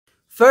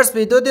First,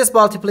 we do this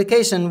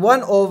multiplication.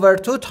 1 over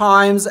 2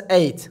 times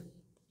 8.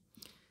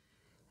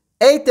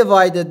 8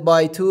 divided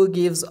by 2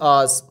 gives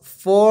us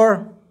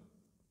 4.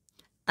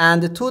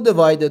 And 2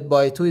 divided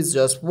by 2 is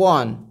just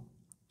 1.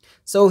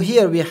 So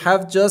here we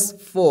have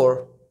just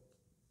 4.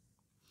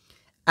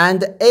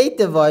 And 8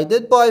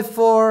 divided by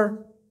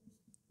 4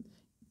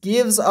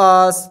 gives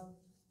us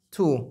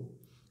 2.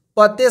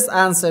 But this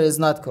answer is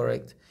not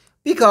correct.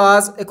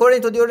 Because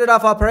according to the order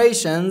of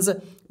operations,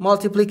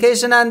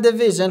 multiplication and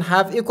division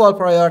have equal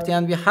priority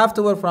and we have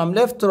to work from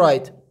left to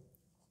right.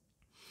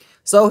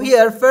 So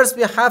here, first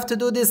we have to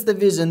do this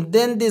division,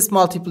 then this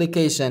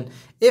multiplication.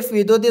 If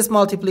we do this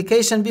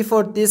multiplication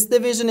before this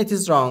division, it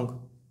is wrong.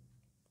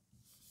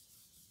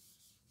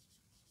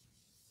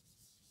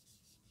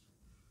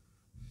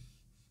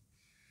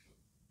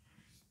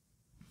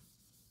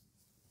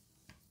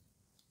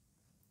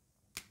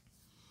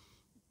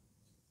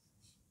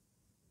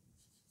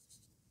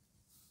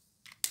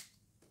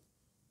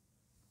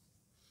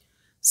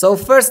 So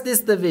first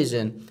this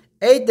division,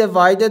 8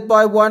 divided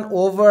by 1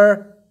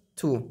 over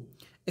 2.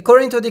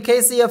 According to the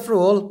KCF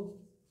rule,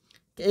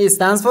 K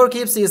stands for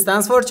keep, C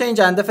stands for change,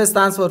 and F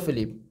stands for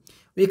flip.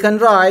 We can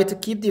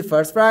write keep the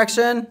first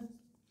fraction,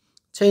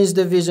 change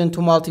division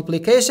to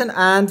multiplication,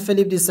 and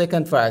flip the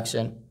second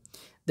fraction.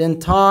 Then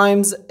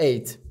times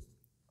 8.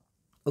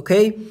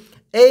 Okay,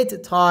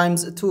 8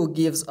 times 2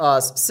 gives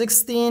us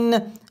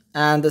 16,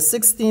 and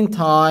 16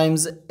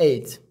 times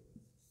 8.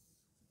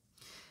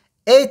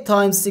 8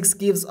 times 6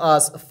 gives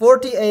us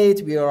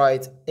 48. We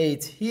write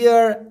 8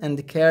 here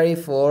and carry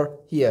 4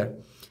 here.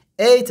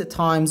 8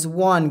 times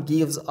 1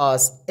 gives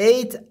us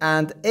 8,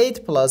 and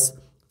 8 plus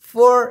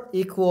 4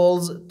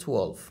 equals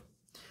 12.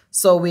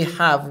 So we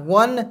have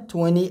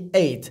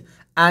 128.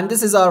 And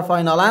this is our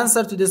final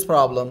answer to this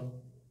problem.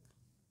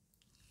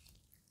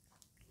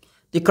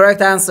 The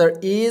correct answer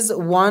is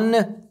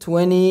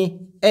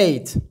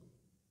 128.